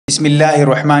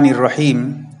बिस्मिल्लाहिर्रहमानिर्रहीम।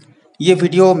 ये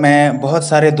वीडियो मैं बहुत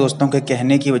सारे दोस्तों के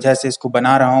कहने की वजह से इसको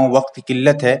बना रहा हूँ, वक्त की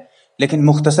किल्लत है, लेकिन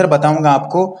मुख्तसर बताऊँगा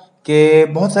आपको कि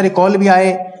बहुत सारे कॉल भी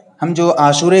आए। हम जो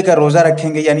आशूरे का रोज़ा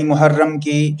रखेंगे यानी मुहर्रम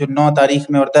की जो 9 तारीख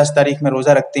में और 10 तारीख में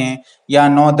रोज़ा रखते हैं, या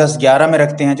 9, 10, 11 में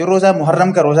रखते हैं, जो रोज़ा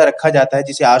मुहर्रम का रोज़ा रखा जाता है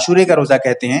जिसे आशूरे का रोज़ा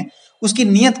कहते हैं, उसकी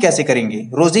नीयत कैसे करेंगे,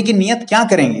 रोज़े की नीयत क्या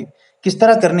करेंगे, किस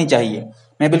तरह करनी चाहिए।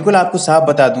 मैं बिल्कुल आपको साफ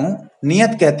बता दूँ,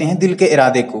 नीयत कहते हैं दिल के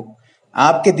इरादे को।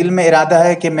 आपके दिल में इरादा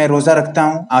है कि मैं रोज़ा रखता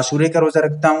हूँ, आशूरे का रोज़ा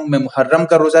रखता हूँ, मैं मुहर्रम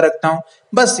का रोज़ा रखता हूँ,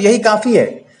 बस यही काफ़ी है।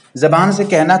 ज़बान से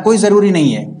कहना कोई ज़रूरी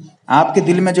नहीं है। आपके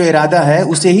दिल में जो इरादा है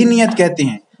उसे ही नीयत कहते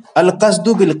हैं।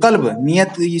 अल-क़स्दु बिल-क़ल्ब,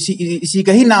 नीयत इसी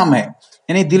का ही नाम है,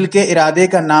 यानी दिल के इरादे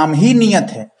का नाम ही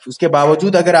नीयत है। उसके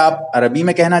बावजूद अगर आप अरबी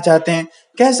में कहना चाहते हैं,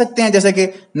 कह सकते हैं, जैसे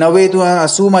कि नवैतु अन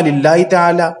असूम लिल्लाहि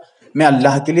तआला, मैं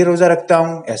अल्लाह के लिए रोज़ा रखता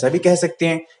हूँ, ऐसा भी कह सकते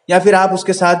हैं। या फिर आप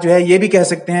उसके साथ जो है ये भी कह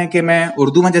सकते हैं कि मैं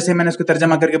उर्दू में, जैसे मैंने उसको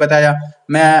तर्जमा करके बताया,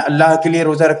 मैं अल्लाह के लिए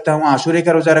रोज़ा रखता हूँ, आशूरे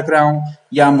का रोज़ा रख रहा हूँ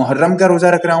या मुहर्रम का रोज़ा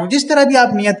रख रहा हूँ। जिस तरह भी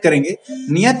आप नियत करेंगे,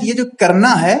 नियत ये जो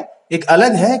करना है एक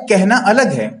अलग है, कहना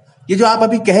अलग है। ये जो आप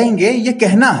अभी कहेंगे ये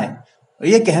कहना है,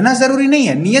 ये कहना ज़रूरी नहीं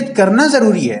है, नियत करना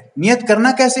ज़रूरी है। नियत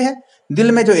करना कैसे है?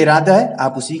 दिल में जो इरादा है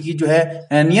आप उसी की जो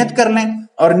है नियत कर लें।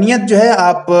 और नियत जो है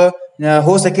आप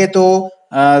हो सके तो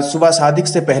सुबह सादिक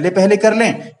से पहले पहले कर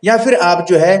लें, या फिर आप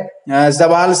जो है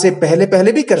ज़वाल से पहले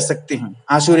पहले भी कर सकते हैं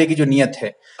आशूरे की जो नियत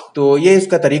है। तो ये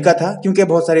इसका तरीका था, क्योंकि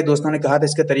बहुत सारे दोस्तों ने कहा था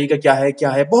इसका तरीका क्या है क्या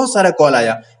है, बहुत सारा कॉल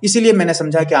आया, इसीलिए मैंने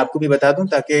समझा कि आपको भी बता दूं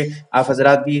ताकि आप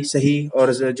हजरात भी सही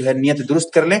और जो है नियत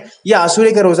दुरुस्त कर लें। यह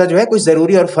आशूरे का रोज़ा जो है कोई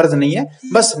ज़रूरी और फ़र्ज नहीं है,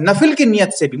 बस नफिल की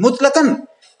नियत से भी मुतलकन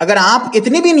अगर आप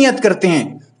इतनी भी नियत करते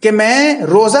हैं कि मैं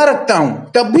रोज़ा रखता हूं,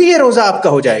 तब भी ये रोज़ा आपका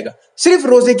हो जाएगा। सिर्फ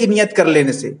रोज़े की नियत कर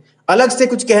लेने से अलग से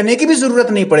कुछ कहने की भी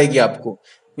जरूरत नहीं पड़ेगी आपको।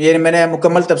 ये मैंने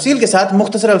मुकम्मल तफसील के साथ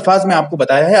मुख्तसर अल्फाज में आपको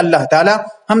बताया है। अल्लाह ताला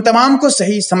हम तमाम को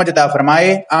सही समझ अता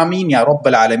फरमाए, आमीन या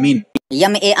रब्बल आलमीन।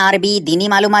 MARB दीनी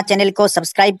मालूमात चैनल को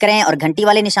सब्सक्राइब करें और घंटी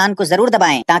वाले निशान को जरूर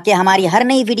दबाएं ताकि हमारी हर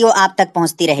नई वीडियो आप तक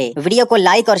पहुंचती रहे। वीडियो को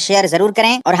लाइक और शेयर जरूर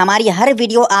करें और हमारी हर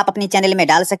वीडियो आप अपने चैनल में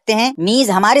डाल सकते हैं। नीज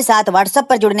हमारे साथ व्हाट्सएप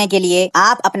पर जुड़ने के लिए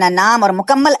आप अपना नाम और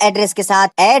मुकम्मल एड्रेस के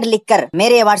साथ ऐड लिखकर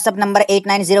मेरे व्हाट्सएप नंबर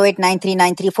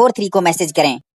 8908939343 को मैसेज करें।